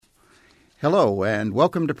Hello, and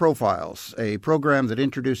welcome to Profiles, a program that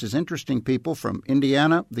introduces interesting people from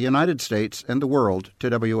Indiana, the United States, and the world to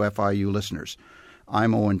WFIU listeners.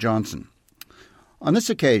 I'm Owen Johnson. On this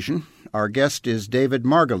occasion, our guest is David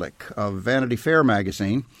Margolick of Vanity Fair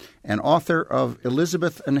magazine and author of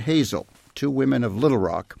Elizabeth and Hazel, Two Women of Little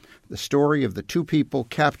Rock, the story of the two people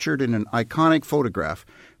captured in an iconic photograph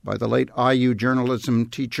by the late IU journalism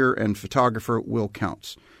teacher and photographer Will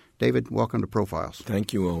Counts. David, welcome to Profiles.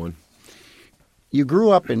 Thank you, Owen. You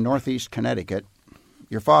grew up in Northeast Connecticut.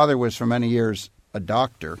 Your father was for many years a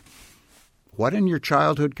doctor. What in your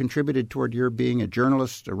childhood contributed toward your being a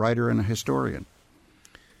journalist, a writer, and a historian?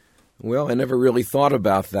 Well, I never really thought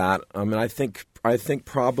about that. I think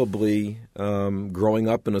probably growing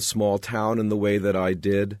up in a small town in the way that I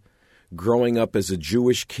did, growing up as a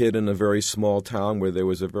Jewish kid in a very small town where there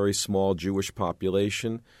was a very small Jewish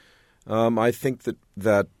population, I think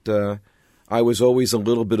that I was always a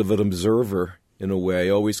little bit of an observer in a way,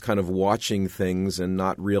 always kind of watching things and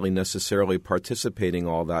not really necessarily participating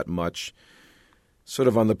all that much, sort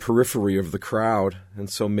of on the periphery of the crowd. And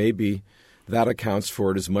so maybe that accounts for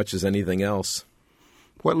it as much as anything else.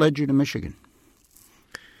 What led you to Michigan?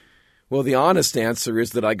 Well, the honest answer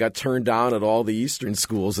is that I got turned down at all the Eastern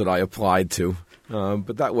schools that I applied to.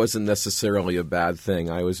 But that wasn't necessarily a bad thing.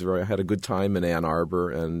 I had a good time in Ann Arbor,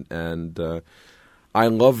 and I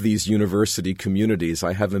love these university communities.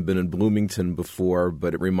 I haven't been in Bloomington before,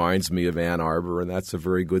 but it reminds me of Ann Arbor, and that's a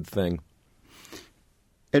very good thing.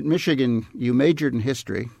 At Michigan, you majored in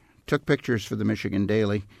history, took pictures for the Michigan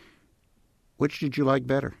Daily. Which did you like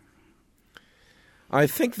better? I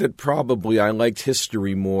think that probably I liked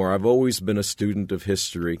history more. I've always been a student of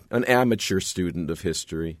history, an amateur student of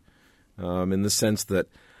history, in the sense that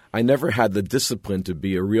I never had the discipline to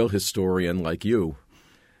be a real historian like you,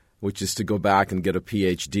 which is to go back and get a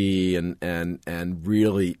PhD and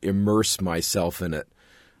really immerse myself in it.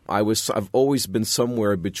 I've always been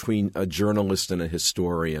somewhere between a journalist and a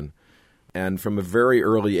historian. And from a very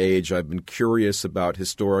early age, I've been curious about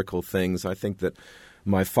historical things. I think that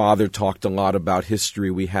my father talked a lot about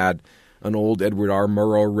history. We had an old Edward R.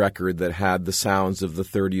 Murrow record that had the sounds of the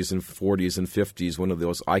 30s and 40s and 50s, one of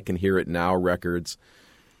those I Can Hear It Now records.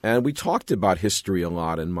 And we talked about history a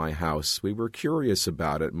lot in my house. We were curious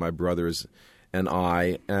about it, my brothers and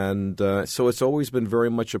I. And so it's always been very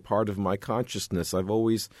much a part of my consciousness. I've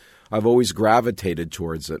always gravitated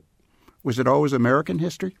towards it. Was it always American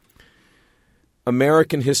history?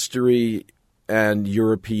 American history and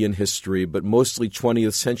European history, but mostly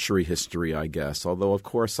 20th century history, I guess. Although, of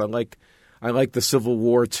course, I like the Civil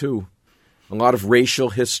War, too. A lot of racial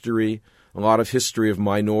history, a lot of history of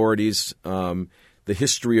minorities, the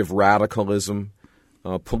history of radicalism,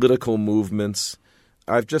 political movements.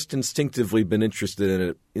 I've just instinctively been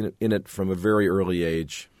interested in it from a very early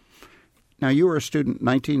age. Now, you were a student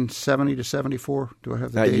 1970 to 74? Do I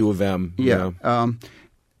have the date? At U of M, yeah.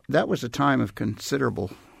 That was a time of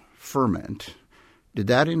considerable ferment. Did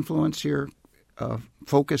that influence your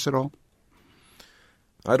focus at all?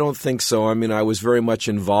 I don't think so. I was very much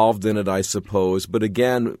involved in it, I suppose. But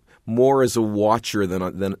again, more as a watcher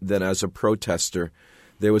than as a protester.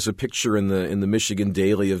 There was a picture in the Michigan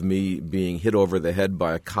Daily of me being hit over the head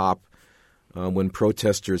by a cop when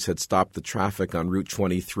protesters had stopped the traffic on Route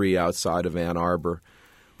 23 outside of Ann Arbor.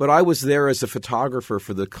 But I was there as a photographer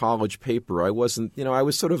for the college paper. I wasn't, I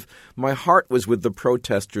was sort of, my heart was with the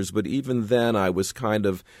protesters, but even then I was kind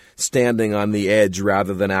of standing on the edge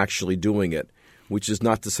rather than actually doing it, which is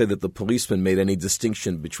not to say that the policeman made any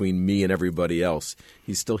distinction between me and everybody else.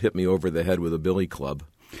 He still hit me over the head with a billy club.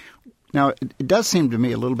 Now, it does seem to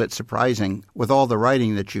me a little bit surprising, with all the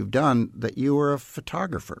writing that you've done, that you were a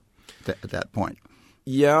photographer at that point.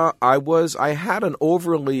 Yeah, I was. I had an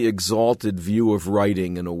overly exalted view of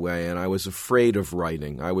writing in a way, and I was afraid of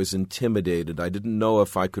writing. I was intimidated. I didn't know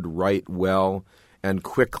if I could write well and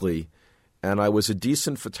quickly. And I was a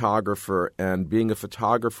decent photographer, and being a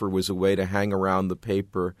photographer was a way to hang around the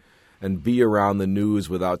paper and be around the news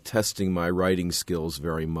without testing my writing skills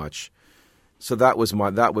very much. So that was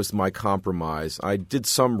my compromise. I did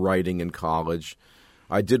some writing in college.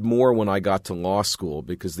 I did more when I got to law school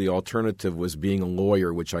because the alternative was being a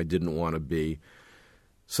lawyer, which I didn't want to be.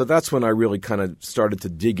 So that's when I really kind of started to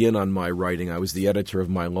dig in on my writing. I was the editor of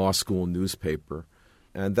my law school newspaper,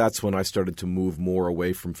 and that's when I started to move more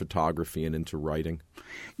away from photography and into writing.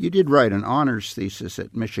 You did write an honors thesis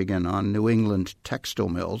at Michigan on New England textile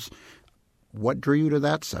mills. What drew you to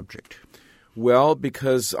that subject? Well,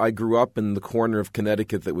 because I grew up in the corner of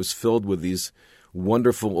Connecticut that was filled with these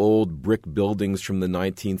wonderful old brick buildings from the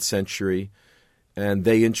 19th century. and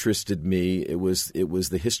they interested me. It was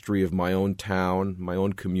the history of my own town, my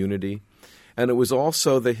own community, and it was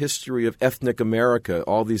also the history of ethnic America,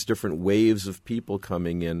 all these different waves of people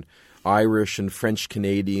coming in, Irish and French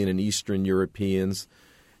Canadian and Eastern Europeans.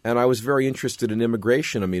 And I was very interested in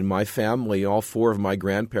immigration. I mean, my family, all four of my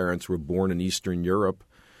grandparents were born in Eastern Europe.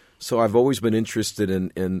 So I've always been interested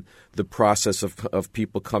in the process of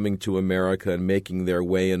people coming to America and making their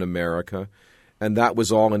way in America. And that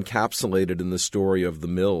was all encapsulated in the story of the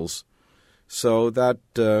Mills. So that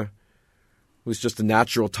was just a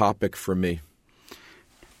natural topic for me.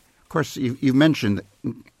 Of course, you mentioned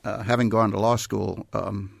having gone to law school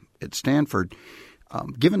at Stanford.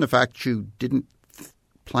 Given the fact you didn't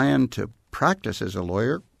plan to practice as a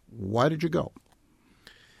lawyer, why did you go?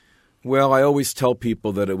 Well, I always tell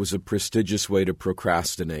people that it was a prestigious way to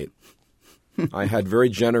procrastinate. I had very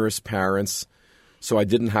generous parents, so I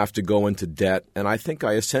didn't have to go into debt, and I think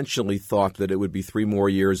I essentially thought that it would be 3 more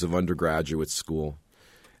years of undergraduate school.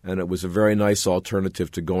 And it was a very nice alternative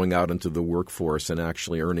to going out into the workforce and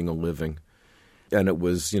actually earning a living. And it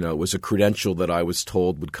was a credential that I was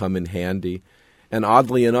told would come in handy. And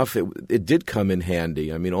oddly enough, it did come in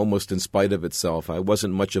handy. I mean, almost in spite of itself. I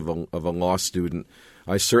wasn't much of a law student.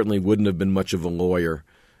 I certainly wouldn't have been much of a lawyer.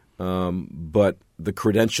 But the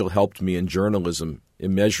credential helped me in journalism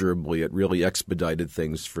immeasurably. It really expedited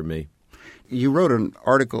things for me. You wrote an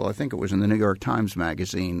article, I think it was in the New York Times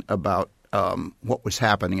Magazine, about what was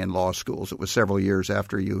happening in law schools. It was several years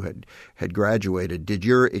after you had graduated. Did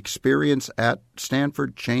your experience at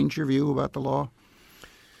Stanford change your view about the law?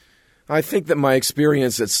 I think that my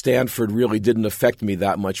experience at Stanford really didn't affect me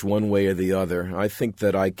that much one way or the other. I think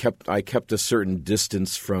that I kept a certain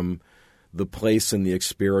distance from the place and the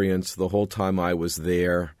experience the whole time I was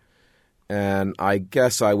there. And I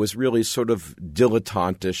guess I was really sort of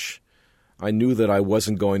dilettantish. I knew that I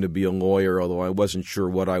wasn't going to be a lawyer, although I wasn't sure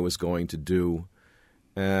what I was going to do.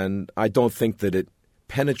 And I don't think that it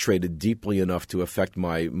penetrated deeply enough to affect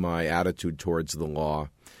my attitude towards the law.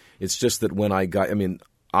 It's just that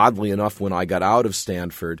oddly enough, when I got out of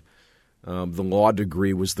Stanford, the law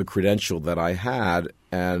degree was the credential that I had,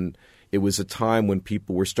 and it was a time when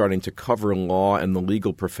people were starting to cover law and the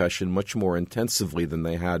legal profession much more intensively than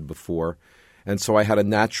they had before. And so I had a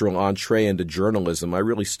natural entree into journalism. I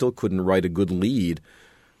really still couldn't write a good lead,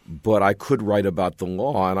 but I could write about the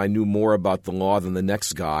law, and I knew more about the law than the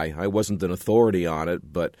next guy. I wasn't an authority on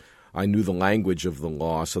it, but I knew the language of the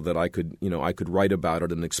law so that I could write about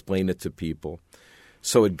it and explain it to people.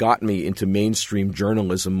 So it got me into mainstream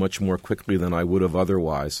journalism much more quickly than I would have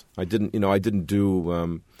otherwise. I didn't do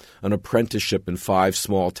an apprenticeship in 5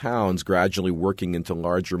 small towns, gradually working into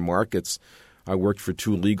larger markets. I worked for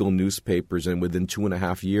 2 legal newspapers, and within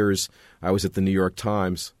 2.5 years, I was at the New York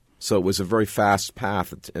Times. So it was a very fast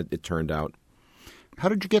path, it turned out. How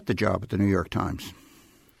did you get the job at the New York Times?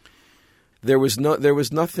 There was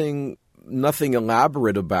nothing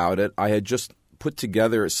elaborate about it. I had just put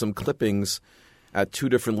together some clippings at 2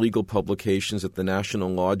 different legal publications, at the National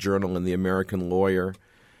Law Journal and the American Lawyer.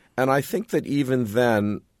 And I think that even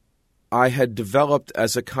then I had developed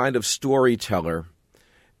as a kind of storyteller,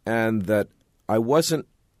 and that I wasn't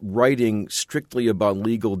writing strictly about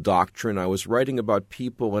legal doctrine. I was writing about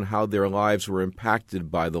people and how their lives were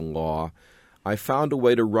impacted by the law. I found a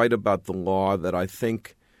way to write about the law that I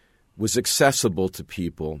think was accessible to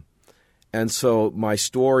people. And so my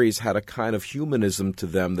stories had a kind of humanism to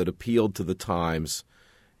them that appealed to the times.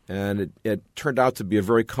 And it turned out to be a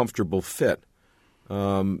very comfortable fit.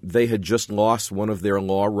 They had just lost one of their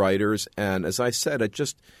law writers. And as I said, it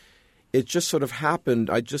just sort of happened.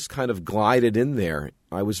 I just kind of glided in there.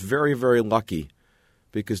 I was very, very lucky,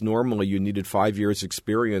 because normally you needed 5 years'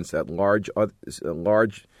 experience at large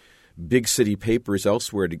big city papers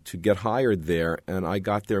elsewhere to get hired there. And I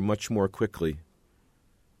got there much more quickly.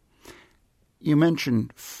 You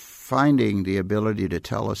mentioned finding the ability to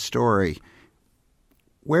tell a story.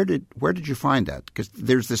 Where did you find that? Because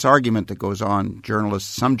there's this argument that goes on.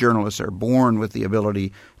 Some journalists are born with the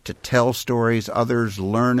ability to tell stories. Others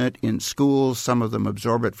learn it in schools. Some of them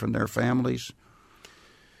absorb it from their families.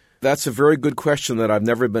 That's a very good question that I've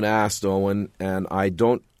never been asked, Owen, and I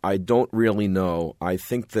don't really know. I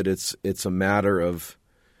think that it's a matter of,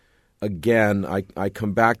 again, I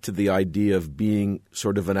come back to the idea of being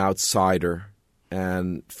sort of an outsider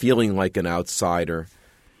and feeling like an outsider,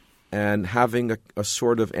 and having a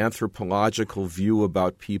sort of anthropological view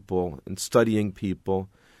about people and studying people,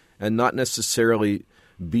 and not necessarily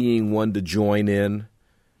being one to join in,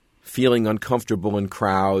 feeling uncomfortable in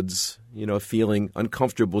crowds, feeling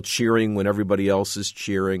uncomfortable cheering when everybody else is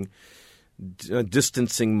cheering,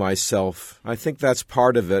 distancing myself. I think that's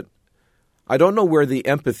part of it. I don't know where the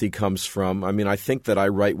empathy comes from. I mean, I think that I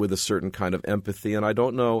write with a certain kind of empathy, and I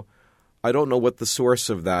don't know what the source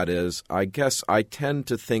of that is. I guess I tend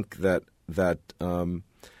to think that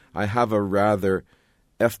I have a rather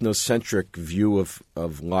ethnocentric view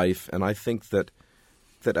of life, and I think that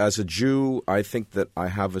as a Jew, I think that I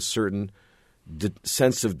have a certain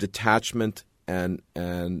sense of detachment and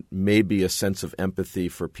maybe a sense of empathy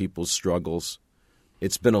for people's struggles.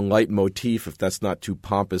 It's been a leitmotif, if that's not too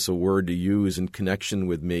pompous a word to use, in connection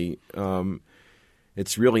with me.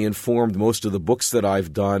 It's really informed most of the books that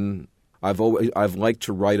I've done. I've liked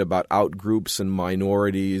to write about outgroups and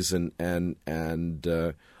minorities and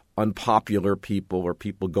unpopular people or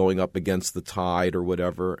people going up against the tide or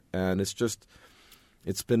whatever, and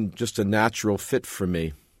it's been just a natural fit for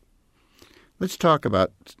me. Let's talk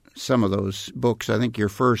about some of those books. I think your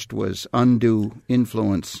first was Undue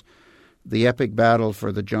Influence, the epic battle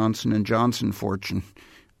for the Johnson & Johnson fortune.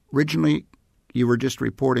 Originally, you were just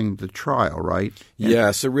reporting the trial, right?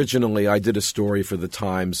 Yes, originally I did a story for the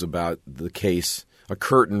Times about the case, a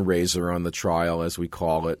curtain raiser on the trial, as we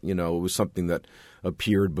call it. You know, it was something that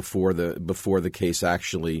appeared before the case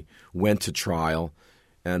actually went to trial,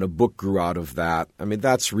 and a book grew out of that. I mean,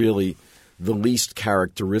 that's really the least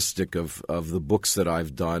characteristic of the books that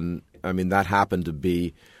I've done. I mean, that happened to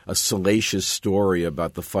be a salacious story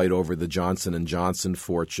about the fight over the Johnson & Johnson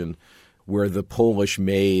fortune, where the Polish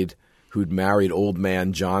maid who'd married Old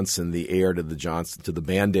Man Johnson, the heir to the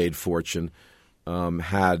Band-Aid fortune,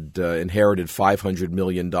 had inherited $500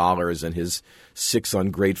 million, and his 6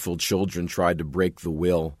 ungrateful children tried to break the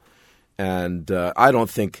will. And I don't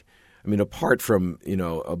think, I mean, apart from, you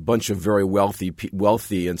know, a bunch of very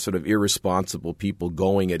wealthy and sort of irresponsible people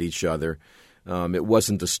going at each other, it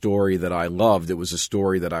wasn't a story that I loved. It was a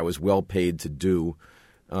story that I was well paid to do,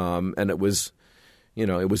 and it was, you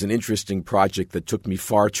know, it was an interesting project that took me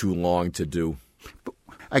far too long to do.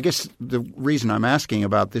 I guess the reason I'm asking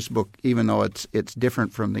about this book, even though it's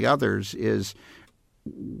different from the others, is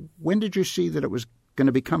when did you see that it was going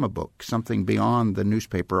to become a book, something beyond the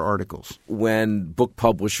newspaper articles? When book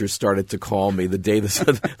publishers started to call me the day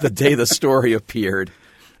the story appeared.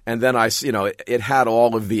 And then it had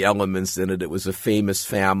all of the elements in it. It was a famous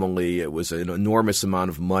family. It was an enormous amount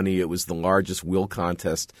of money. It was the largest will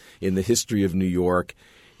contest in the history of New York.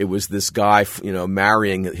 It was this guy, you know,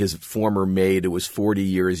 marrying his former maid who was 40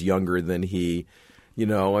 years younger than he. You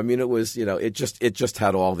know, I mean, it was, you know, it just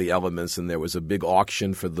had all the elements, and there was a big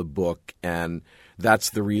auction for the book, and that's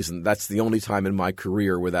the reason. That's the only time in my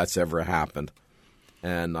career where that's ever happened.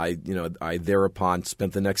 And I thereupon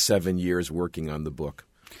spent the next 7 years working on the book.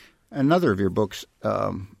 Another of your books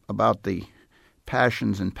about the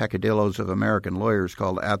passions and peccadillos of American lawyers,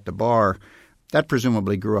 called At the Bar, that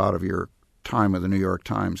presumably grew out of your time with the New York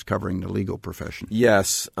Times covering the legal profession.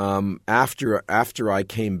 Yes. After I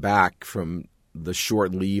came back from the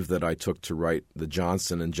short leave that I took to write the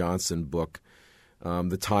Johnson & Johnson book,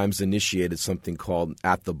 the Times initiated something called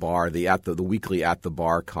At the Bar, the weekly At the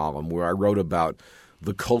Bar column, where I wrote about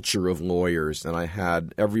the culture of lawyers, and I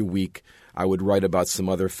had every week I would write about some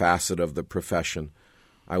other facet of the profession.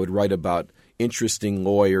 I would write about interesting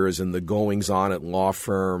lawyers and the goings-on at law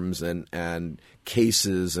firms and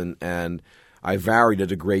cases, and I varied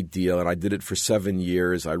it a great deal, and I did it for 7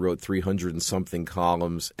 years. I wrote 300 and something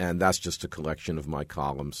columns, and that's just a collection of my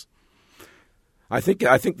columns. I think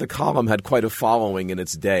the column had quite a following in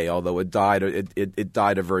its day, although it died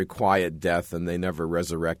a very quiet death, and they never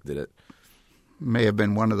resurrected it. May have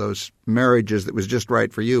been one of those marriages that was just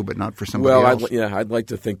right for you, but not for somebody else. Well, I'd like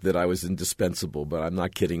to think that I was indispensable, but I'm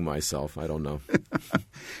not kidding myself. I don't know.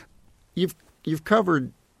 You've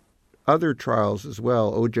covered other trials as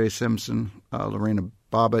well: O.J. Simpson, Lorena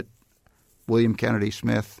Bobbitt, William Kennedy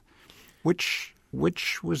Smith. Which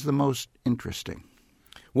was the most interesting?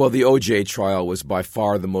 Well, the O.J. trial was by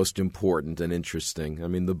far the most important and interesting. I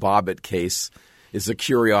mean, the Bobbitt case is a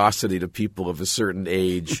curiosity to people of a certain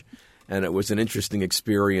age. And it was an interesting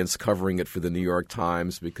experience covering it for the New York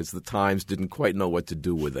Times, because the Times didn't quite know what to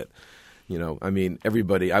do with it. You know, I mean,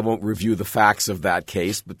 everybody – I won't review the facts of that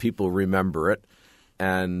case, but people remember it.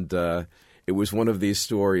 And it was one of these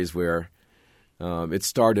stories where it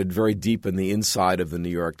started very deep in the inside of the New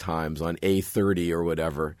York Times on A30 or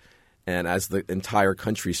whatever. And as the entire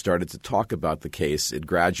country started to talk about the case, it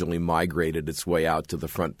gradually migrated its way out to the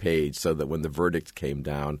front page, so that when the verdict came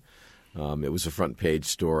down, it was a front-page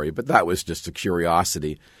story, but that was just a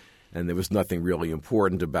curiosity, and there was nothing really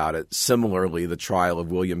important about it. Similarly, the trial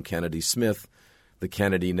of William Kennedy Smith, the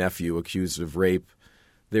Kennedy nephew accused of rape,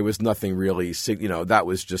 there was nothing really, you know, that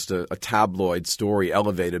was just a tabloid story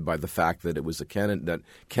elevated by the fact that it was that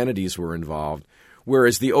Kennedys were involved.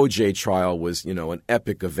 Whereas the O.J. trial was, an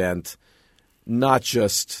epic event, not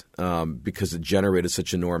just because it generated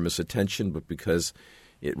such enormous attention, but because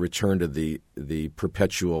it returned to the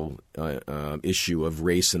perpetual issue of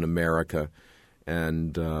race in America,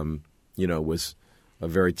 and was a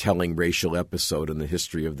very telling racial episode in the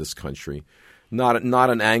history of this country. Not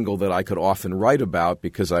an angle that I could often write about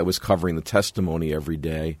because I was covering the testimony every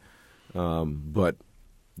day, but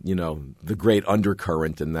the great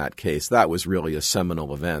undercurrent in that case, that was really a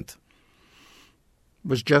seminal event.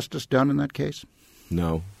 Was justice done in that case?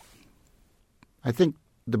 No. I think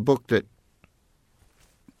the book that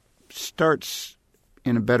starts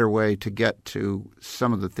in a better way to get to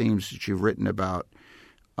some of the themes that you've written about,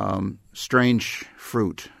 Strange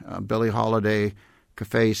Fruit, Billie Holiday,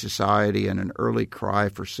 Cafe Society, and an early cry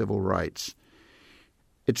for civil rights.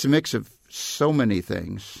 It's a mix of so many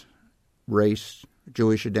things: race,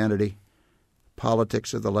 Jewish identity,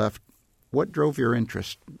 politics of the left. What drove your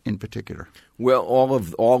interest in particular? Well,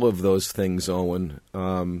 all of those things, Owen.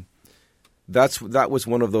 That was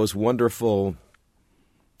one of those wonderful,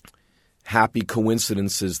 happy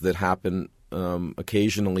coincidences that happen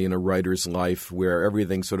occasionally in a writer's life, where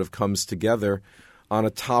everything sort of comes together on a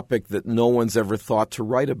topic that no one's ever thought to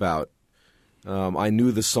write about. I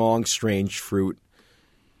knew the song "Strange Fruit."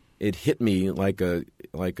 It hit me like a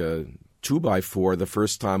 2x4 the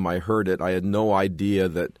first time I heard it. I had no idea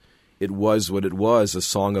that it was what it was, a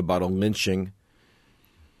song about a lynching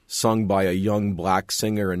sung by a young black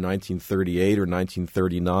singer in 1938 or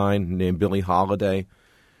 1939 named Billie Holiday.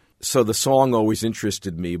 So the song always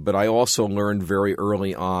interested me, but I also learned very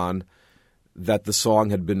early on that the song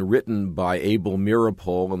had been written by Abel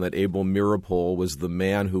Meeropol, and that Abel Meeropol was the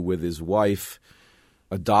man who, with his wife,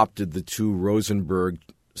 adopted the two Rosenberg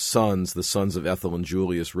sons, the sons of Ethel and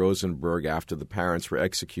Julius Rosenberg, after the parents were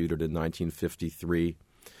executed in 1953.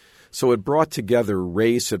 So it brought together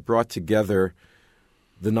race, it brought together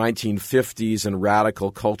the 1950s and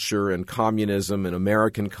radical culture and communism and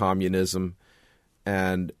American communism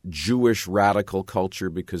and Jewish radical culture,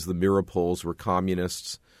 because the Meeropols were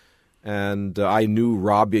communists. And I knew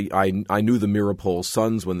I knew the Meeropol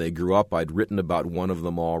sons when they grew up. I'd written about one of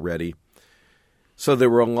them already. So there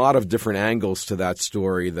were a lot of different angles to that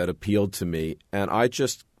story that appealed to me, and I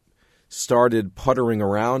just started puttering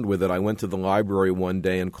around with it. I went to the library one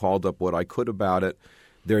day and called up what I could about it.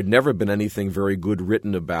 There had never been anything very good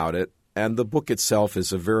written about it, and the book itself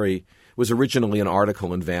was originally an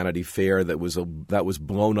article in Vanity Fair that was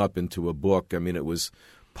blown up into a book. I mean, it was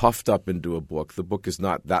puffed up into a book. The book is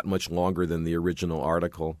not that much longer than the original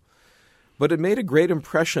article. But it made a great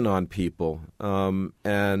impression on people,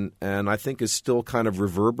 and I think is still kind of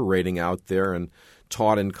reverberating out there and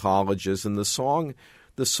taught in colleges. And the song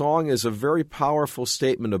is a very powerful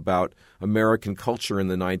statement about American culture in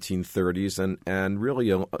the 1930s, and really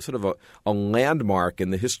a sort of a landmark in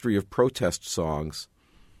the history of protest songs.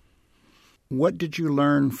 What did you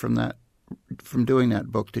learn from doing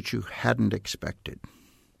that book that you hadn't expected?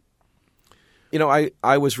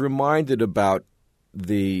 I was reminded about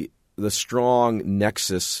the strong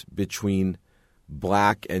nexus between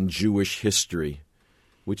black and Jewish history,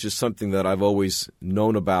 which is something that I've always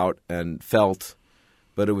known about and felt,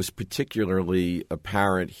 but it was particularly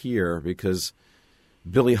apparent here because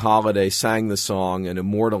Billie Holiday sang the song and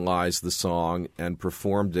immortalized the song and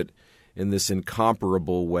performed it in this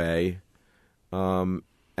incomparable way,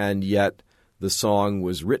 and yet the song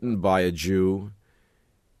was written by a Jew.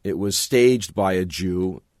 It was staged by a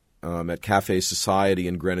Jew at Cafe Society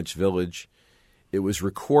in Greenwich Village. It was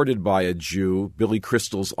recorded by a Jew, Billy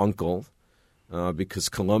Crystal's uncle, because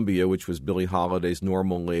Columbia, which was Billie Holiday's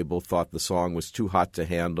normal label, thought the song was too hot to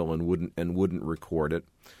handle and wouldn't record it.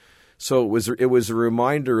 So it was a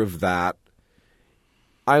reminder of that.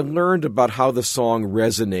 I learned about how the song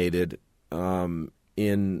resonated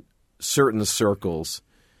in certain circles.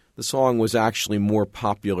 The song was actually more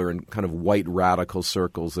popular in kind of white radical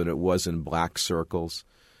circles than it was in black circles.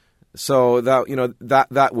 So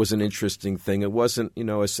that was an interesting thing. It wasn't,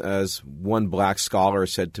 as one black scholar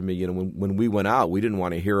said to me, when we went out, we didn't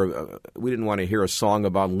want to hear a song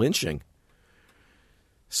about lynching.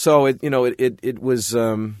 So it was.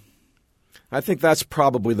 I think that's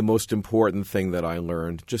probably the most important thing that I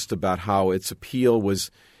learned, just about how its appeal was.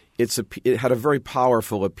 It had a very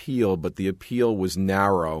powerful appeal, but the appeal was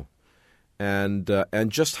narrow, and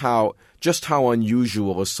just how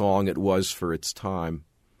unusual a song it was for its time.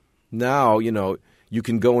 Now, you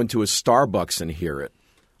can go into a Starbucks and hear it.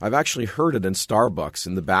 I've actually heard it in Starbucks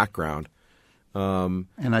in the background. And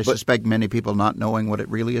I suspect many people not knowing what it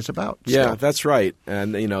really is about. Yeah, that's right.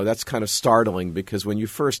 And, that's kind of startling because when you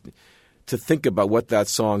first to think about what that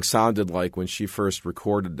song sounded like when she first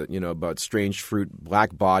recorded it, about strange fruit,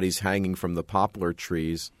 black bodies hanging from the poplar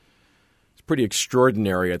trees. It's pretty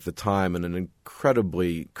extraordinary at the time and an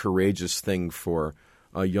incredibly courageous thing for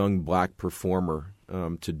a young black performer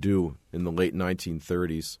to do in the late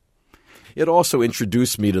 1930s. It also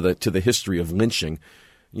introduced me to the history of lynching.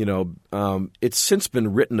 It's since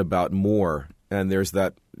been written about more, and there's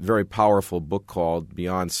that very powerful book called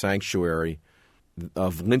Beyond Sanctuary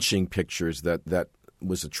of lynching pictures that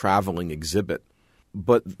was a traveling exhibit.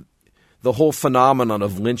 But the whole phenomenon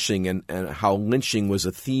of lynching and how lynching was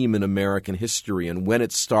a theme in American history and when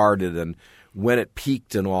it started and when it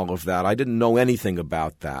peaked and all of that, I didn't know anything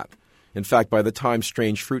about that. In fact, by the time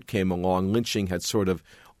Strange Fruit came along, lynching had sort of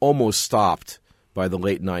almost stopped by the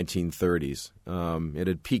late 1930s. It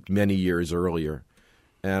had peaked many years earlier.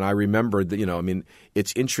 And I remembered that,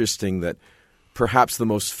 it's interesting that perhaps the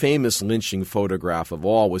most famous lynching photograph of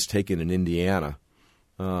all was taken in Indiana,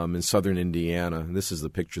 in southern Indiana. This is the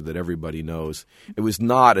picture that everybody knows. It was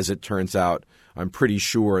not, as it turns out, I'm pretty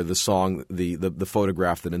sure, the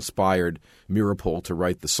photograph that inspired Meeropol to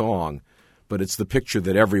write the song, but it's the picture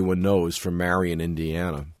that everyone knows from Marion,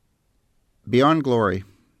 Indiana. Beyond Glory,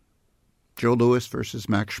 Joe Louis versus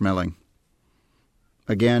Max Schmeling.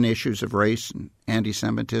 Again, issues of race and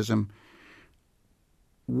anti-Semitism.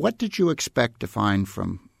 What did you expect to find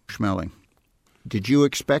from Schmeling? Did you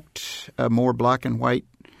expect a more black and white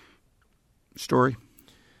story?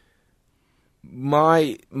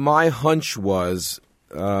 My hunch was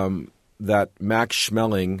that Max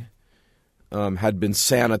Schmeling had been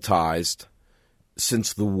sanitized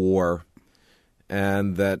since the war,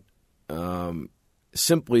 and that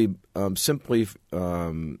simply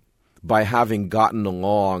by having gotten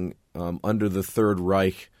along under the Third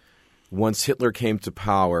Reich once Hitler came to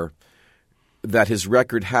power, that his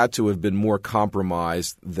record had to have been more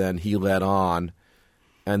compromised than he let on,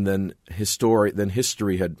 and than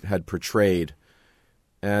history had portrayed.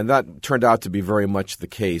 And that turned out to be very much the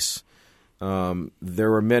case.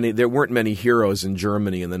 There weren't many heroes in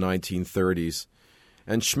Germany in the 1930s,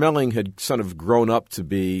 and Schmeling had sort of grown up to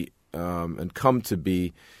be and come to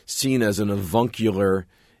be seen as an avuncular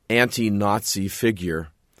anti-Nazi figure.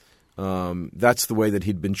 That's the way that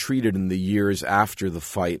he'd been treated in the years after the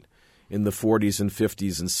fight, in the 40s and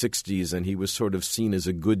 50s and 60s, and he was sort of seen as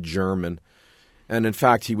a good German. And in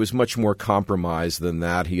fact, he was much more compromised than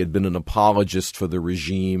that. He had been an apologist for the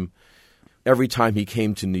regime. Every time he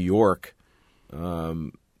came to New York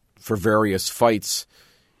for various fights,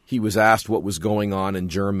 he was asked what was going on in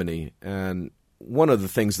Germany. And one of the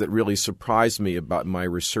things that really surprised me about my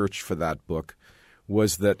research for that book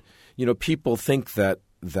was that, people think that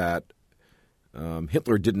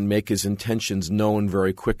Hitler didn't make his intentions known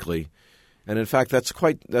very quickly, and in fact, that's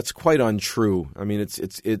quite untrue. I mean,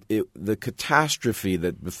 the catastrophe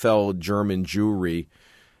that befell German Jewry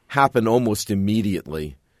happened almost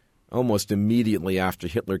immediately. Almost immediately after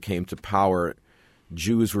Hitler came to power,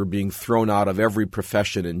 Jews were being thrown out of every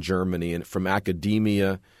profession in Germany, and from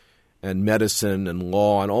academia and medicine and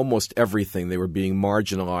law and almost everything. They were being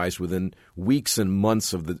marginalized within weeks and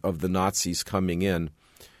months of the Nazis coming in.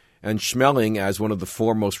 And Schmeling, as one of the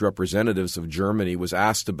foremost representatives of Germany, was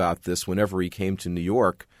asked about this whenever he came to New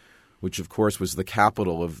York, which of course was the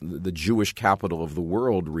capital of the Jewish capital of the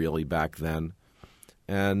world, really, back then.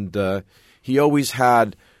 And he always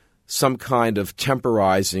had some kind of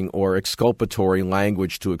temporizing or exculpatory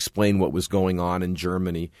language to explain what was going on in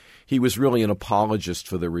Germany. He was really an apologist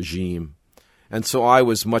for the regime. And so I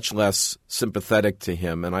was much less sympathetic to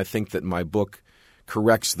him, and I think that my book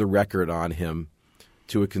corrects the record on him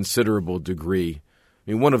to a considerable degree.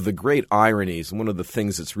 I mean, one of the great ironies, and one of the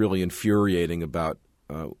things that's really infuriating about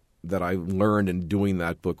that I learned in doing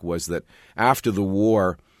that book was that after the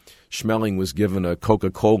war, Schmeling was given a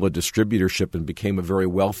Coca-Cola distributorship and became a very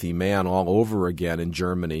wealthy man all over again in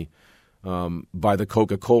Germany by the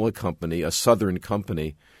Coca-Cola company, a southern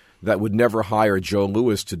company that would never hire Joe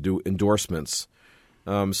Louis to do endorsements.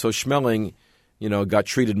 So Schmeling, got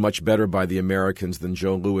treated much better by the Americans than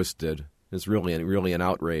Joe Louis did. It's really an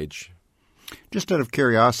outrage. Just out of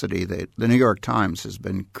curiosity, the New York Times has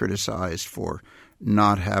been criticized for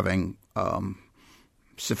not having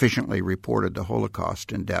sufficiently reported the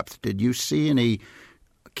Holocaust in depth. Did you see any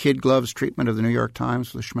kid gloves treatment of the New York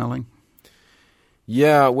Times with Schmeling?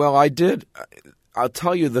 Yeah, well, I did. I'll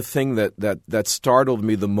tell you the thing that startled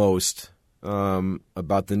me the most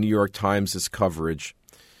about the New York Times' coverage,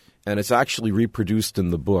 and it's actually reproduced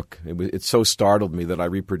in the book. It so startled me that I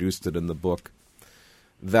reproduced it in the book,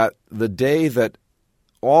 that the day that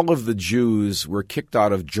all of the Jews were kicked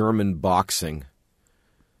out of German boxing,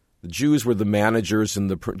 The Jews were the managers,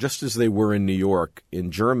 just as they were in New York.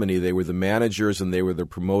 In Germany, they were the managers and they were the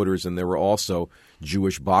promoters, and there were also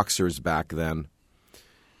Jewish boxers back then.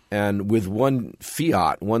 And with one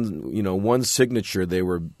fiat, one signature, they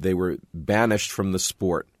were banished from the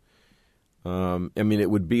sport. It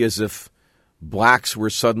would be as if blacks were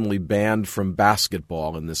suddenly banned from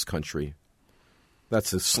basketball in this country.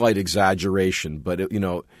 That's a slight exaggeration, but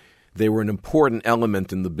they were an important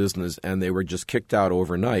element in the business, and they were just kicked out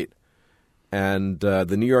overnight. And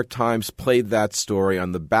the New York Times played that story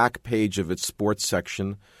on the back page of its sports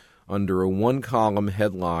section under a 1-column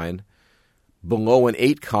headline, below an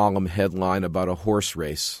 8-column headline about a horse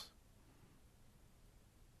race.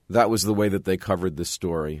 That was the way that they covered this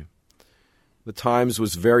story. The Times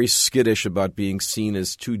was very skittish about being seen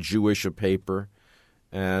as too Jewish a paper,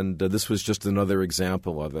 and this was just another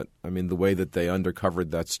example of it. I mean, the way that they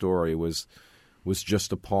undercovered that story was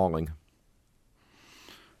just appalling.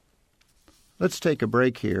 Let's take a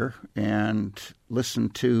break here and listen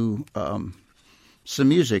to some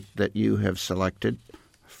music that you have selected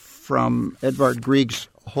from Edvard Grieg's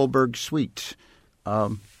Holberg Suite.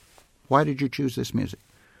 Why did you choose this music?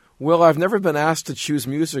 Well, I've never been asked to choose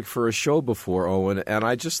music for a show before, Owen, and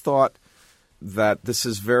I just thought that this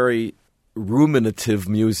is very ruminative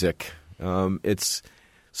music. It's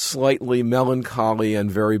slightly melancholy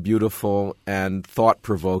and very beautiful and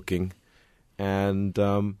thought-provoking, and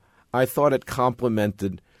I thought it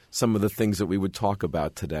complemented some of the things that we would talk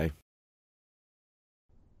about today.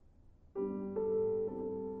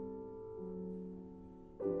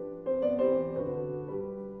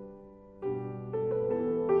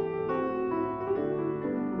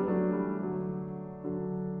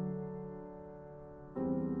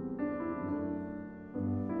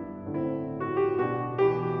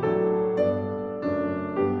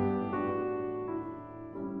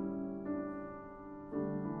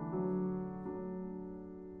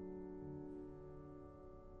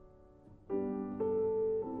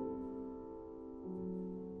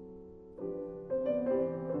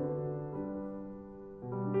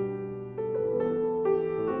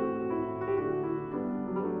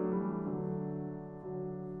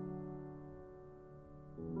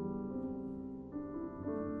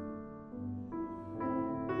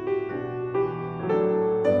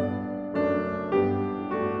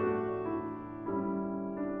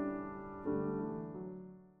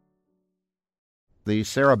 The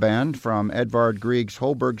Saraband from Edvard Grieg's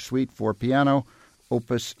Holberg Suite for Piano,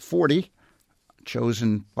 Opus 40,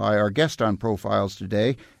 chosen by our guest on Profiles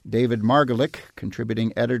today, David Margolick,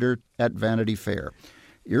 contributing editor at Vanity Fair.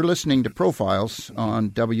 You're listening to Profiles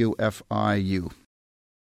on WFIU.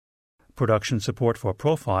 Production support for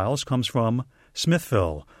Profiles comes from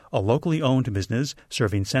Smithville, a locally owned business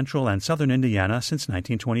serving central and southern Indiana since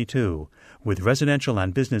 1922, with residential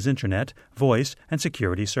and business internet, voice, and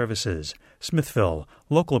security services. Smithville,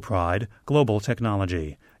 local pride, global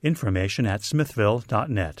technology. Information at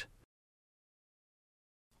smithville.net.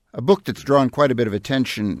 A book that's drawn quite a bit of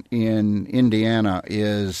attention in Indiana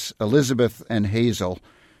is Elizabeth and Hazel,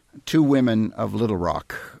 Two Women of Little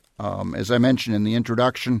Rock. As I mentioned in the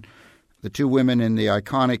introduction, the two women in the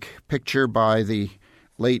iconic picture by the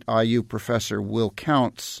late IU professor Will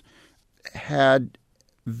Counts had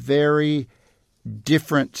very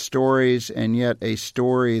different stories, and yet a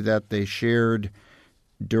story that they shared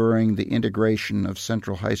during the integration of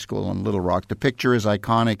Central High School in Little Rock. The picture is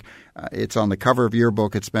iconic. It's on the cover of your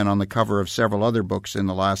book. It's been on the cover of several other books in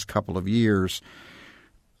the last couple of years.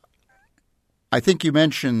 I think you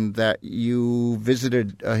mentioned that you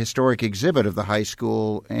visited a historic exhibit of the high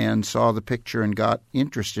school and saw the picture and got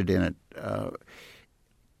interested in it.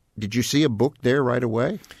 Did you see a book there right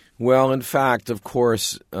away? Well, in fact, of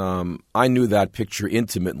course, I knew that picture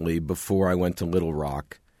intimately before I went to Little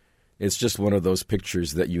Rock. It's just one of those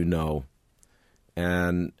pictures that you know.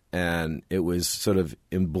 And it was sort of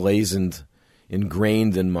ingrained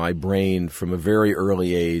in my brain from a very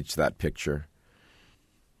early age, that picture.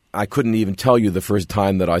 I couldn't even tell you the first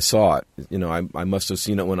time that I saw it. You know, I must have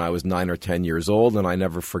seen it when I was 9 or 10 years old, and I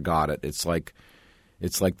never forgot it. It's like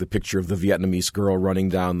the picture of the Vietnamese girl running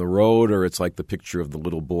down the road, or it's like the picture of the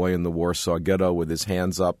little boy in the Warsaw Ghetto with his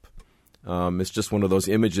hands up. It's just one of those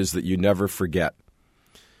images that you never forget.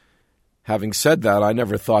 Having said that, I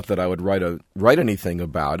never thought that I would write anything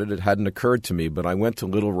about it. It hadn't occurred to me, but I went to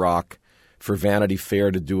Little Rock for Vanity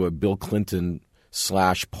Fair to do a Bill Clinton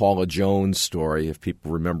 / Paula Jones story, if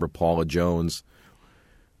people remember Paula Jones,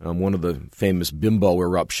 one of the famous bimbo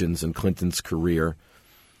eruptions in Clinton's career.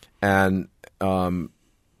 And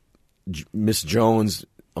Miss Jones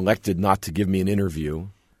elected not to give me an interview.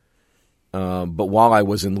 But while I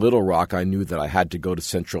was in Little Rock, I knew that I had to go to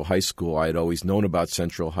Central High School. I had always known about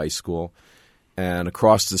Central High School. And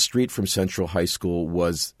across the street from Central High School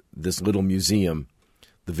was this little museum.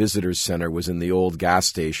 The Visitors Center was in the old gas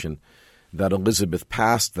station that Elizabeth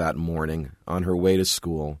passed that morning on her way to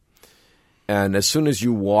school. And as soon as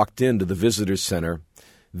you walked into the Visitors Center,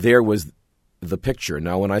 there was the picture.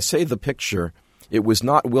 Now, when I say the picture, it was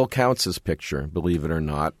not Will Counce's picture, believe it or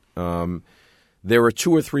not. There were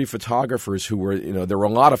 2 or 3 photographers who were, there were a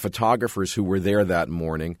lot of photographers who were there that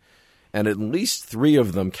morning, and at least 3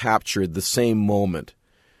 of them captured the same moment.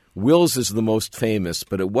 Will's is the most famous,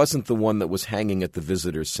 but it wasn't the one that was hanging at the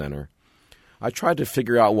Visitors Center. I tried to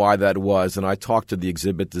figure out why that was, and I talked to the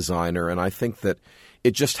exhibit designer, and I think that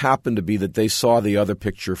it just happened to be that they saw the other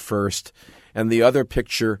picture first, and the other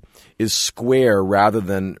picture is square rather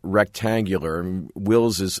than rectangular.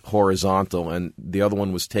 Will's is horizontal, and the other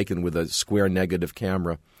one was taken with a square negative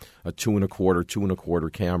camera, a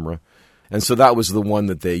 2.25 camera. And so that was the one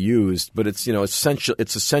that they used. But it's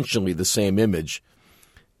essentially the same image,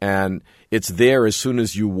 and it's there as soon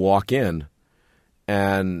as you walk in.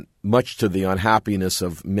 And much to the unhappiness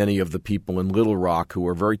of many of the people in Little Rock who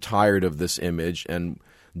are very tired of this image and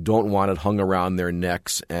don't want it hung around their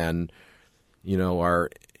necks and are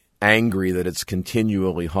angry that it's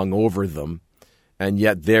continually hung over them. And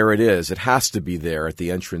yet there it is. It has to be there at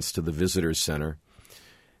the entrance to the Visitors Center.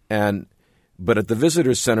 But at the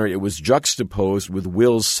Visitors Center, it was juxtaposed with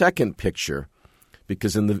Will's second picture,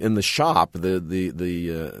 because in the shop, the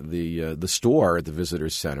store at the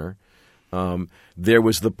Visitors Center, there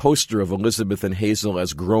was the poster of Elizabeth and Hazel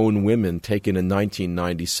as grown women taken in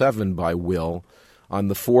 1997 by Will on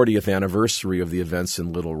the 40th anniversary of the events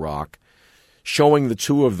in Little Rock. Showing the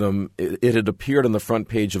 2 of them, it had appeared on the front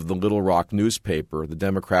page of the Little Rock newspaper, the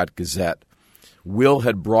Democrat-Gazette. Will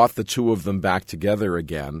had brought the 2 of them back together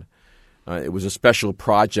again. It was a special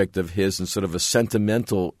project of his and sort of a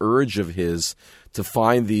sentimental urge of his to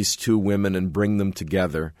find these 2 women and bring them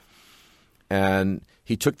together. And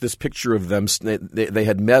he took this picture of them. They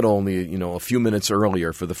had met only, a few minutes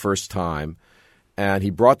earlier for the first time. And he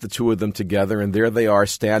brought the 2 of them together, and there they are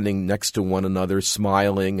standing next to one another,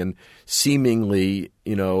 smiling and seemingly,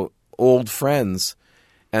 old friends.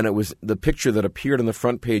 And it was the picture that appeared on the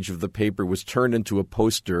front page of the paper was turned into a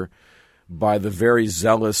poster by the very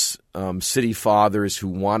zealous city fathers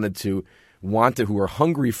who who are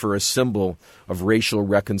hungry for a symbol of racial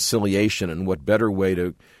reconciliation. And what better way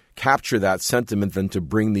to capture that sentiment than to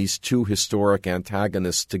bring these 2 historic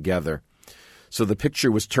antagonists together. So the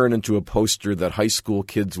picture was turned into a poster that high school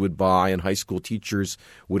kids would buy and high school teachers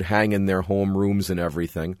would hang in their home rooms and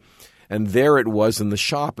everything. And there it was in the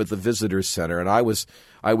shop at the Visitors Center, and I was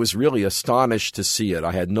really astonished to see it.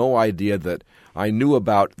 I had no idea that I knew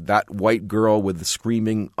about that white girl with the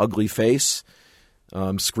screaming ugly face,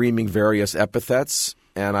 screaming various epithets,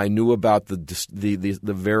 and I knew about the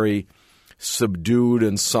very subdued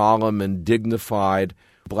and solemn and dignified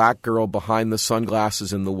black girl behind the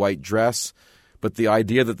sunglasses in the white dress. But the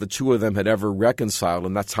idea that the 2 of them had ever reconciled,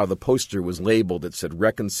 and that's how the poster was labeled, it said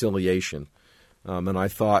reconciliation. And I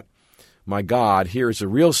thought, my God, here's a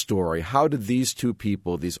real story. How did these 2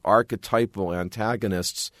 people, these archetypal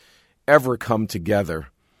antagonists, ever come together?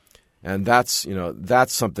 And that's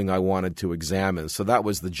something I wanted to examine. So that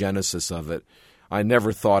was the genesis of it. I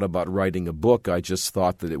never thought about writing a book. I just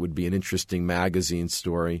thought that it would be an interesting magazine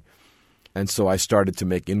story. And so I started to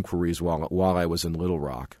make inquiries while I was in Little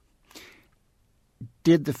Rock.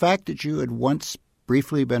 Did the fact that you had once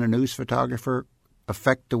briefly been a news photographer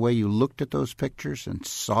affect the way you looked at those pictures and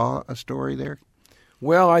saw a story there?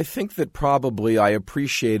 Well, I think that probably I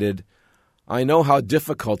know how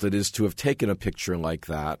difficult it is to have taken a picture like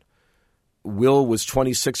that. Will was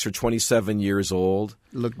 26 or 27 years old.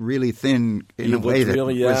 Looked really thin in a way that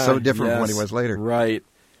was so different from what he was later. Right,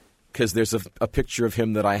 because there's a picture of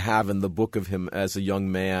him that I have in the book of him as a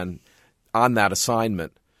young man on that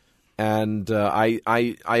assignment. And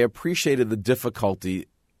I appreciated the difficulties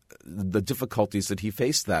that he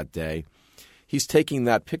faced that day. He's taking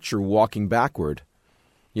that picture walking backward.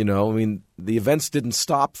 The events didn't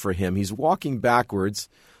stop for him. He's walking backwards.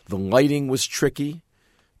 The lighting was tricky.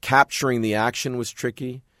 Capturing the action was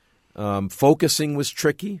tricky. Focusing was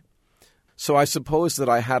tricky. So I suppose that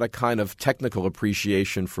I had a kind of technical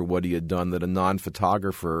appreciation for what he had done that a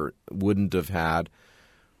non-photographer wouldn't have had.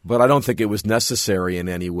 But I don't think it was necessary in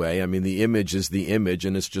any way. I mean, the image is the image,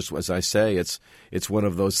 and it's just, as I say, it's one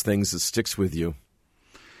of those things that sticks with you.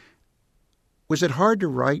 Was it hard to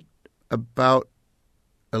write about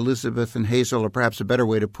Elizabeth and Hazel, or perhaps a better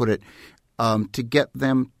way to put it, to get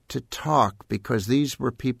them to talk, because these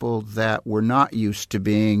were people that were not used to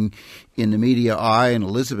being in the media eye, and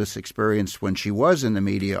Elizabeth's experience when she was in the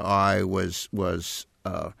media eye was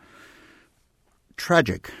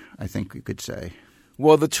tragic, I think you could say.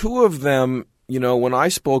 Well, the two of them, when I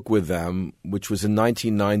spoke with them, which was in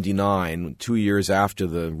 1999, 2 years after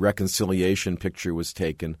the reconciliation picture was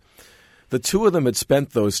taken, the two of them had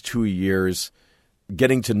spent those 2 years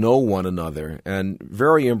getting to know one another, and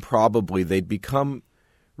very improbably they'd become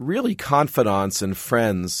really confidants and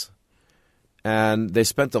friends, and they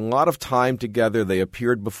spent a lot of time together. They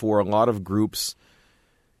appeared before a lot of groups.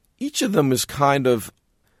 Each of them was kind of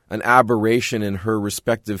an aberration in her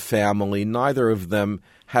respective family. Neither of them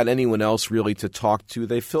had anyone else really to talk to.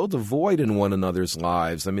 They filled a void in one another's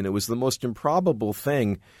lives. I mean, it was the most improbable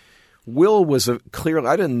thing. Will was I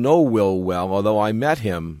didn't know Will well, although I met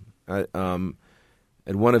him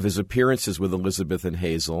at one of his appearances with Elizabeth and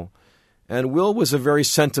Hazel. And Will was a very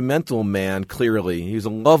sentimental man, clearly. He was a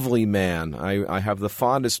lovely man. I have the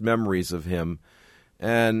fondest memories of him.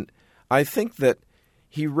 And I think that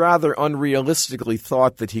he rather unrealistically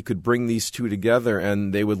thought that he could bring these two together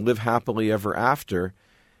and they would live happily ever after.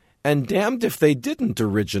 And damned if they didn't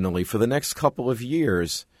originally for the next couple of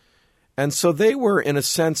years. And so they were, in a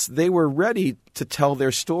sense, they were ready to tell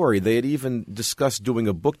their story. They had even discussed doing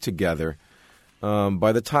a book together.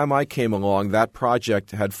 By the time I came along, that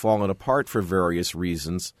project had fallen apart for various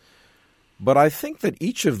reasons. But I think that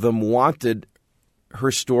each of them wanted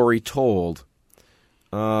her story told.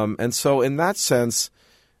 And so in that sense,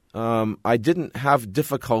 I didn't have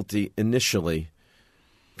difficulty initially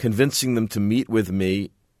convincing them to meet with me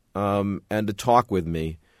and to talk with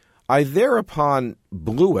me. I thereupon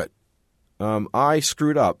blew it. I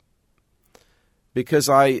screwed up because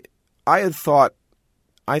I had thought,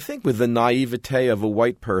 I think with the naivete of a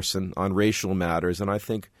white person on racial matters, and I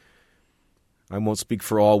think, I won't speak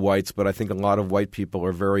for all whites, but I think a lot of white people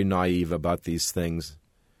are very naive about these things.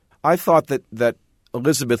 I thought that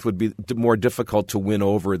Elizabeth would be more difficult to win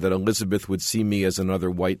over, that Elizabeth would see me as another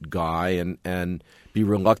white guy and be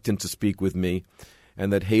reluctant to speak with me,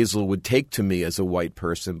 and that Hazel would take to me as a white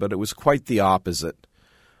person, but it was quite the opposite.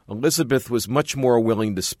 Elizabeth was much more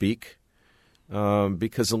willing to speak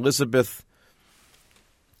because Elizabeth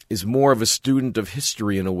is more of a student of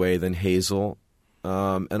history in a way than Hazel,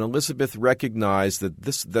 and Elizabeth recognized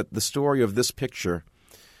that the story of this picture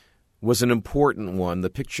was an important one. The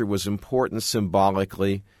picture was important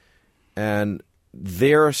symbolically, and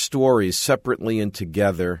their stories, separately and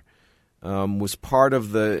together, was part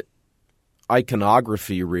of the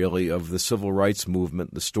iconography, really, of the civil rights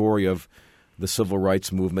movement, the story of the civil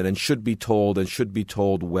rights movement, and should be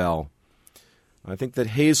told well. I think that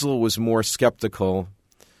Hazel was more skeptical,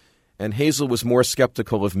 and Hazel was more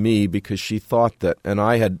skeptical of me because she thought that, and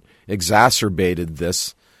I had exacerbated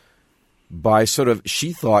this by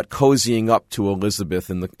she thought, cozying up to Elizabeth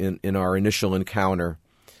in our initial encounter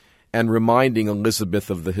and reminding Elizabeth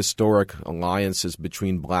of the historic alliances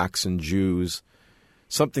between blacks and Jews,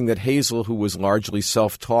 something that Hazel, who was largely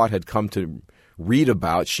self-taught, had come to read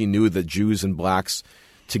about. She knew that Jews and blacks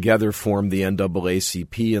together formed the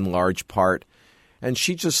NAACP in large part, and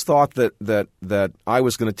she just thought that I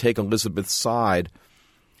was going to take Elizabeth's side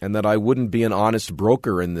and that I wouldn't be an honest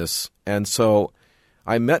broker in this. And so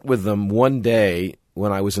I met with them one day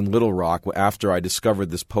when I was in Little Rock after I discovered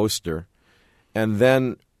this poster, and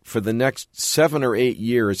then for the next 7 or 8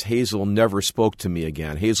 years, Hazel never spoke to me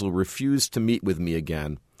again. Hazel refused to meet with me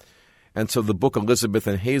again. And so the book Elizabeth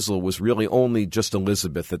and Hazel was really only just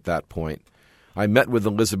Elizabeth at that point. I met with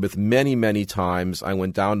Elizabeth many, many times. I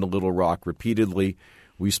went down to Little Rock repeatedly.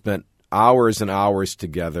 We spent hours and hours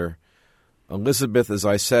together. Elizabeth, as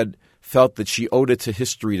I said, felt that she owed it to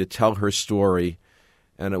history to tell her story,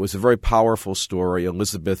 and it was a very powerful story.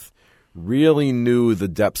 Elizabeth really knew the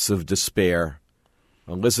depths of despair.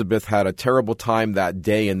 Elizabeth had a terrible time that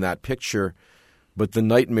day in that picture, but the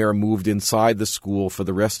nightmare moved inside the school for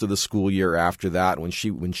the rest of the school year after that, when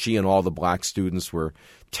she and all the black students were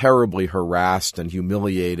terribly harassed and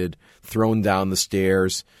humiliated, thrown down the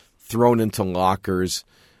stairs, thrown into lockers,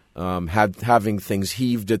 having things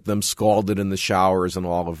heaved at them, scalded in the showers and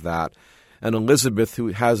all of that. And Elizabeth, who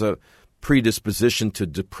has a predisposition to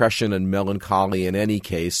depression and melancholy in any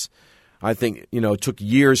case, I think, took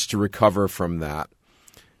years to recover from that.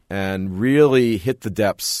 And really hit the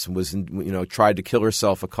depths, tried to kill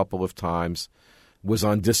herself a couple of times, was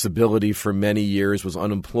on disability for many years, was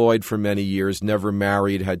unemployed for many years, never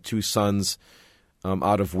married, had 2 sons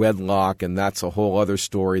out of wedlock, and that's a whole other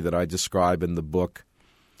story that I describe in the book.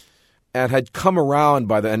 And had come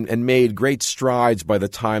around and made great strides by the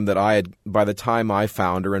time I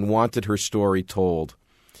found her and wanted her story told.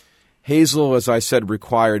 Hazel, as I said,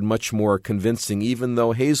 required much more convincing, even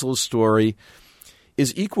though Hazel's story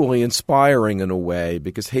is equally inspiring in a way,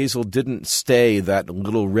 because Hazel didn't stay that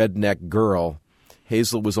little redneck girl.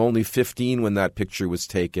 Hazel was only 15 when that picture was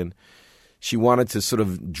taken. She wanted to sort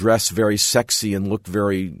of dress very sexy and look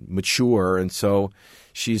very mature, and so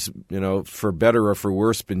she's, for better or for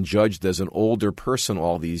worse, been judged as an older person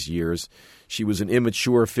all these years. She was an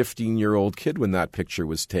immature 15-year-old kid when that picture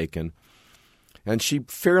was taken. And she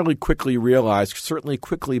fairly quickly realized, certainly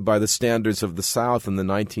quickly by the standards of the South in the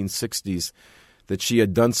 1960s, that she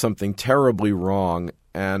had done something terribly wrong.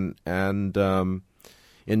 And in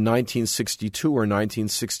 1962 or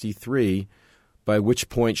 1963, by which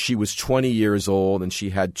point she was 20 years old and she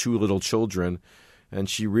had 2 little children, and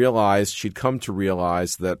she'd come to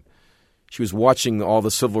realize that she was watching all the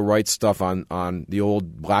civil rights stuff on the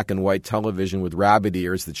old black and white television with rabbit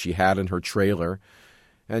ears that she had in her trailer,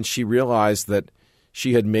 and she realized that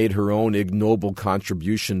she had made her own ignoble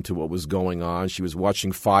contribution to what was going on. She was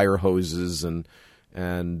watching fire hoses and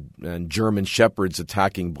German shepherds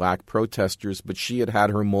attacking black protesters, but she had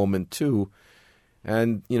her moment too.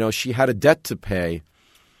 And, she had a debt to pay.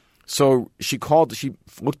 So she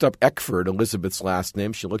looked up Eckford, Elizabeth's last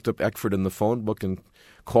name. She looked up Eckford in the phone book and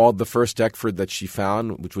called the first Eckford that she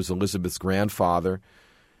found, which was Elizabeth's grandfather,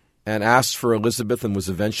 and asked for Elizabeth and was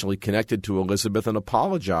eventually connected to Elizabeth and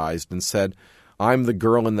apologized and said, "I'm the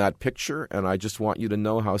girl in that picture, and I just want you to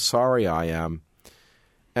know how sorry I am."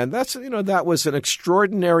 And that was an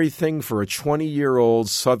extraordinary thing for a 20-year-old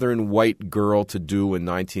Southern white girl to do in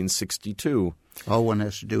 1962. All one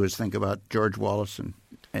has to do is think about George Wallace and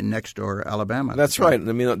next door Alabama. That's right.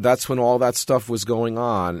 I mean, that's when all that stuff was going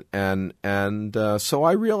on, and so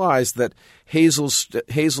I realized that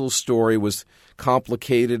Hazel's story was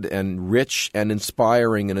complicated and rich and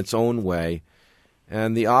inspiring in its own way,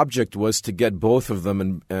 and the object was to get both of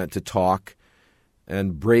them to talk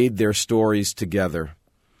and braid their stories together.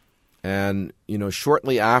 And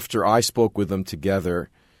shortly after I spoke with them together,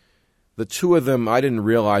 the two of them, I didn't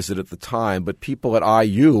realize it at the time, but people at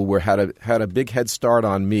IU had a big head start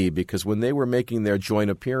on me, because when they were making their joint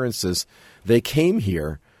appearances, they came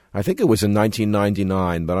here. I think it was in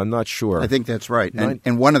 1999, but I'm not sure. I think that's right.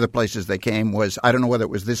 And one of the places they came was, I don't know whether it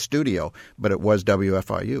was this studio, but it was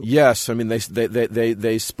WFIU. Yes, I mean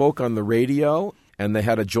they spoke on the radio, and they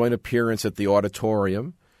had a joint appearance at the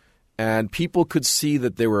auditorium, and people could see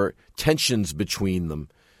that there were tensions between them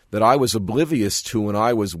that I was oblivious to when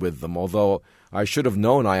I was with them, although I should have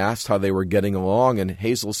known. I asked how they were getting along, and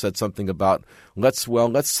Hazel said something about, let's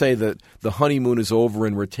say that the honeymoon is over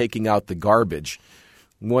and we're taking out the garbage.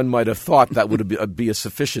 One might have thought that would be a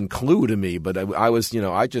sufficient clue to me, but I was,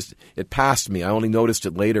 it passed me. I only noticed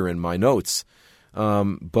it later in my notes.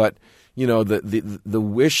 But the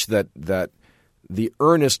wish that the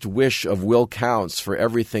earnest wish of Will Counts for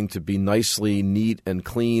everything to be nicely neat and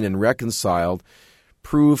clean and reconciled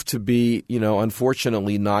proved to be,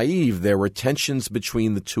 unfortunately naive. There were tensions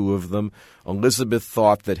between the two of them. Elizabeth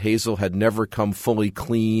thought that Hazel had never come fully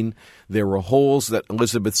clean. There were holes that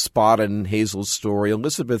Elizabeth spotted in Hazel's story.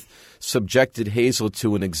 Elizabeth subjected Hazel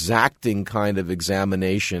to an exacting kind of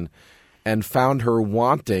examination and found her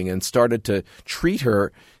wanting and started to treat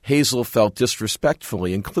her, Hazel felt,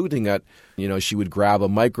 disrespectfully, including she would grab a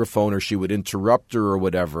microphone or she would interrupt her or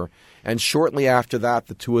whatever. And shortly after that,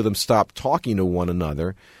 the two of them stopped talking to one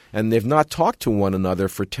another, and they've not talked to one another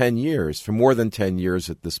for 10 years, for more than 10 years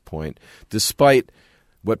at this point, despite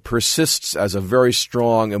what persists as a very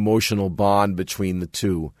strong emotional bond between the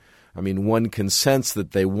two. I mean, one can sense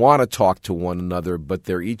that they want to talk to one another, but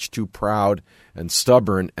they're each too proud and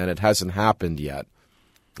stubborn, and it hasn't happened yet.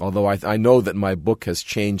 Although I know that my book has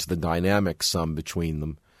changed the dynamic some between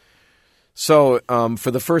them. So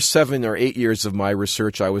for the first 7 or 8 years of my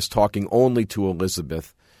research, I was talking only to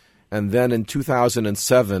Elizabeth. And then in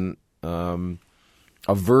 2007,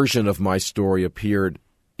 a version of my story appeared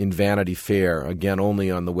in Vanity Fair, again, only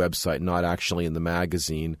on the website, not actually in the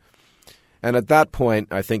magazine. And at that point,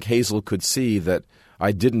 I think Hazel could see that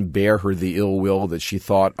I didn't bear her the ill will that she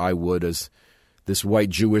thought I would, as this white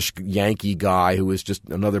Jewish Yankee guy who was just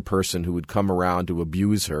another person who would come around to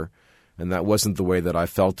abuse her. And that wasn't the way that I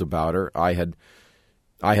felt about her. I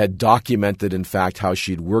had documented, in fact, how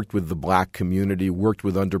she'd worked with the black community, worked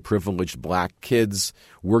with underprivileged black kids,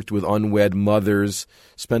 worked with unwed mothers,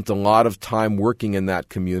 spent a lot of time working in that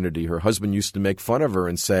community. Her husband used to make fun of her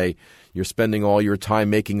and say, "You're spending all your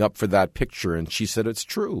time making up for that picture." And she said, "It's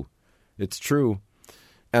true. It's true."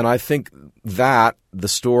 And I think that the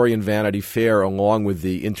story in Vanity Fair, along with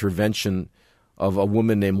the intervention of a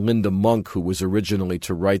woman named Linda Monk, who was originally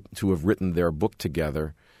to have written their book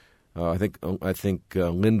together, I think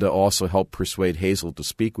Linda also helped persuade Hazel to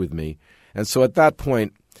speak with me. And so at that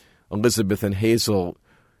point, Elizabeth and Hazel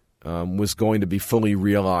was going to be fully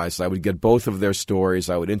realized. I would get both of their stories.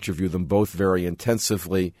 I would interview them both very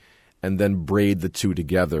intensively and then braid the two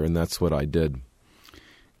together, and that's what I did.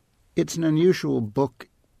 It's an unusual book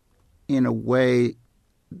in a way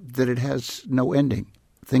that it has no ending.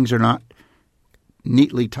 Things are not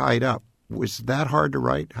neatly tied up. Was that hard to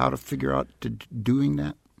write, how to figure out doing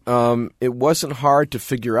that? It wasn't hard to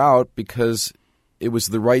figure out because it was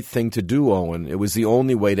the right thing to do, Owen. It was the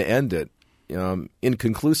only way to end it,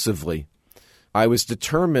 inconclusively. I was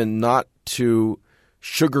determined not to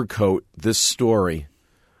sugarcoat this story.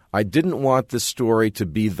 I didn't want this story to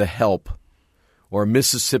be The Help or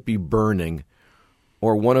Mississippi Burning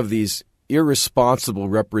or one of these irresponsible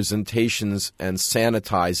representations and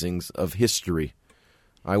sanitizings of history.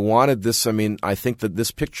 I wanted this, I think that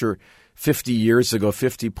this picture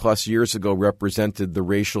 50-plus years ago, represented the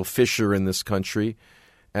racial fissure in this country,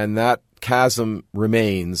 and that chasm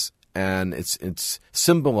remains, and it's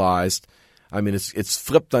symbolized. It's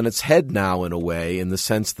flipped on its head now in a way, in the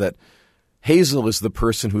sense that Hazel is the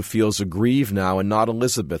person who feels aggrieved now and not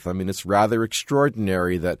Elizabeth. It's rather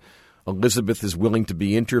extraordinary that Elizabeth is willing to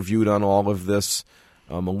be interviewed on all of this.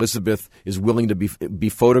 Elizabeth is willing to be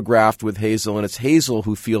photographed with Hazel, and it's Hazel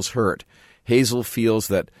who feels hurt. Hazel feels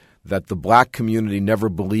that the black community never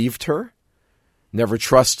believed her, never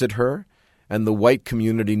trusted her, and the white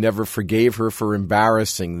community never forgave her for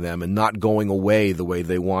embarrassing them and not going away the way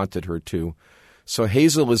they wanted her to. So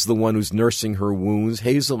Hazel is the one who's nursing her wounds.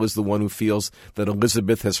 Hazel is the one who feels that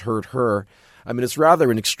Elizabeth has hurt her. It's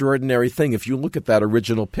rather an extraordinary thing, if you look at that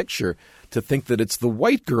original picture, to think that it's the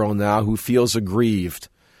white girl now who feels aggrieved.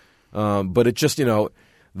 But it just, the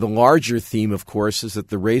larger theme, of course, is that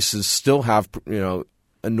the races still have,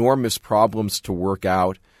 enormous problems to work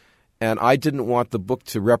out. And I didn't want the book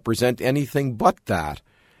to represent anything but that.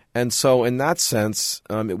 And so in that sense,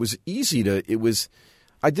 it was easy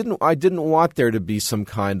I didn't want there to be some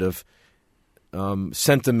kind of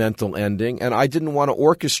sentimental ending, and I didn't want to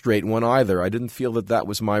orchestrate one either. I didn't feel that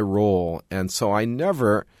was my role. And so I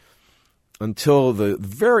never, until the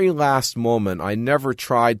very last moment, I never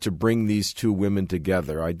tried to bring these two women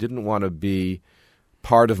together. I didn't want to be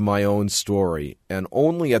part of my own story. And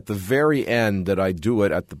only at the very end did I do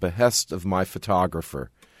it at the behest of my photographer.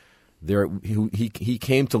 He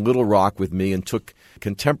came to Little Rock with me and took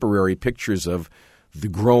contemporary pictures of the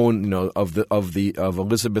grown, of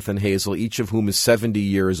Elizabeth and Hazel, each of whom is 70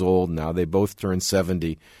 years old now. They both turned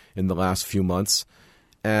 70 in the last few months.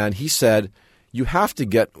 And he said, you have to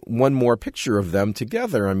get one more picture of them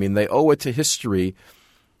together. They owe it to history.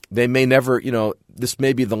 They may never, this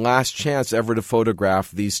may be the last chance ever to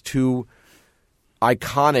photograph these two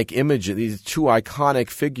iconic images, these two iconic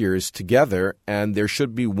figures together, and there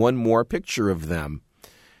should be one more picture of them.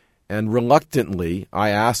 And reluctantly, I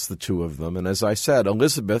asked the two of them, and as I said,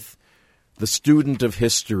 Elizabeth, the student of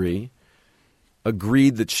history,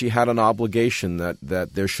 agreed that she had an obligation, that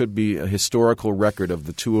there should be a historical record of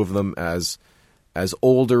the two of them as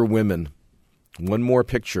older women. One more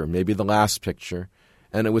picture, maybe the last picture.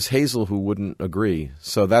 And it was Hazel who wouldn't agree.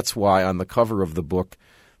 So that's why on the cover of the book,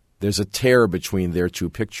 there's a tear between their two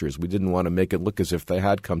pictures. We didn't want to make it look as if they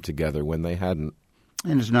had come together when they hadn't.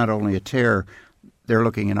 And it's not only a tear, they're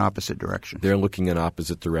looking in opposite directions. They're looking in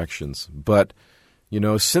opposite directions. But,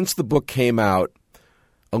 since the book came out,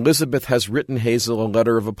 Elizabeth has written Hazel a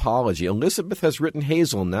letter of apology. Elizabeth has written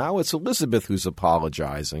Hazel. Now it's Elizabeth who's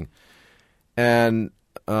apologizing. And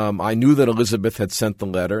I knew that Elizabeth had sent the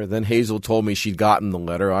letter. Then Hazel told me she'd gotten the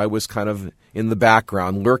letter. I was kind of in the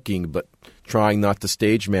background, lurking, but trying not to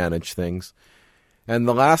stage manage things. And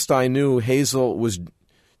the last I knew, Hazel was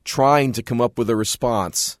trying to come up with a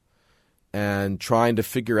response and trying to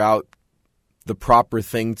figure out the proper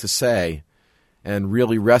thing to say and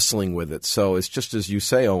really wrestling with it. So it's just as you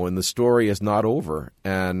say, Owen, the story is not over.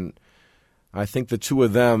 And I think the two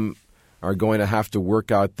of them are going to have to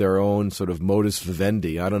work out their own sort of modus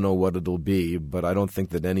vivendi. I don't know what it'll be, but I don't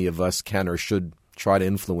think that any of us can or should try to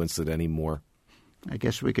influence it anymore. I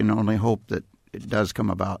guess we can only hope that it does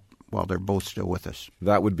come about while they're both still with us.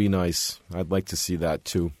 That would be nice. I'd like to see that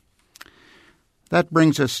too. That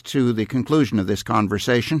brings us to the conclusion of this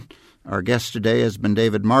conversation. Our guest today has been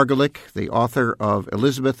David Margolick, the author of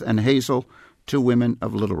Elizabeth and Hazel, Two Women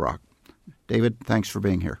of Little Rock. David, thanks for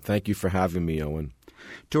being here. Thank you for having me, Owen.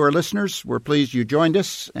 To our listeners, we're pleased you joined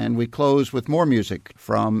us, and we close with more music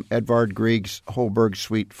from Edvard Grieg's Holberg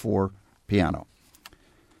Suite for piano.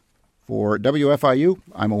 For WFIU,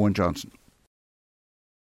 I'm Owen Johnson.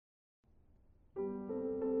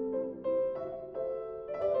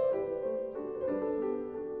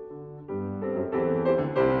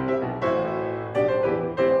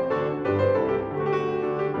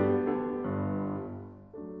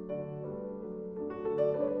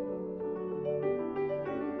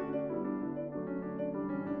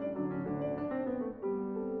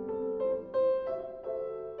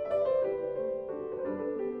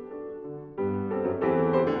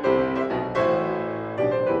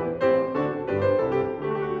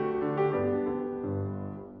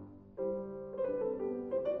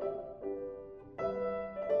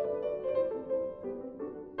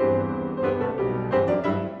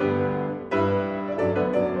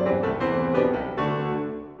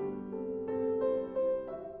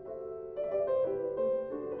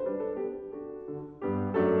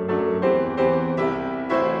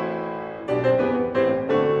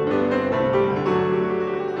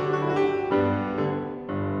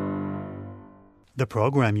 The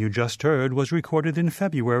program you just heard was recorded in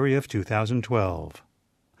February of 2012.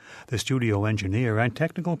 The studio engineer and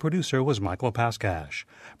technical producer was Michael Paskash.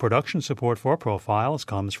 Production support for Profiles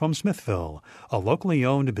comes from Smithville, a locally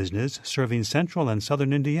owned business serving central and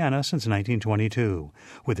southern Indiana since 1922,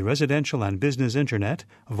 with residential and business internet,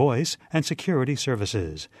 voice, and security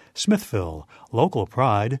services. Smithville, local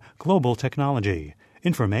pride, global technology.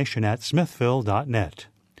 Information at smithville.net.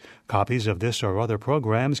 Copies of this or other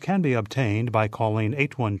programs can be obtained by calling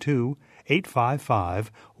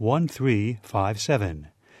 812-855-1357.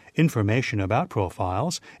 Information about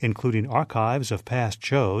Profiles, including archives of past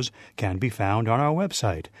shows, can be found on our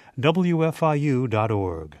website,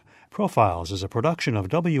 wfiu.org. Profiles is a production of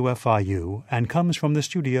WFIU and comes from the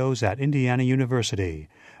studios at Indiana University.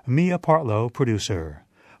 Mia Partlow, producer.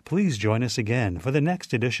 Please join us again for the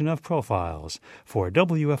next edition of Profiles. For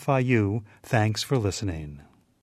WFIU, thanks for listening.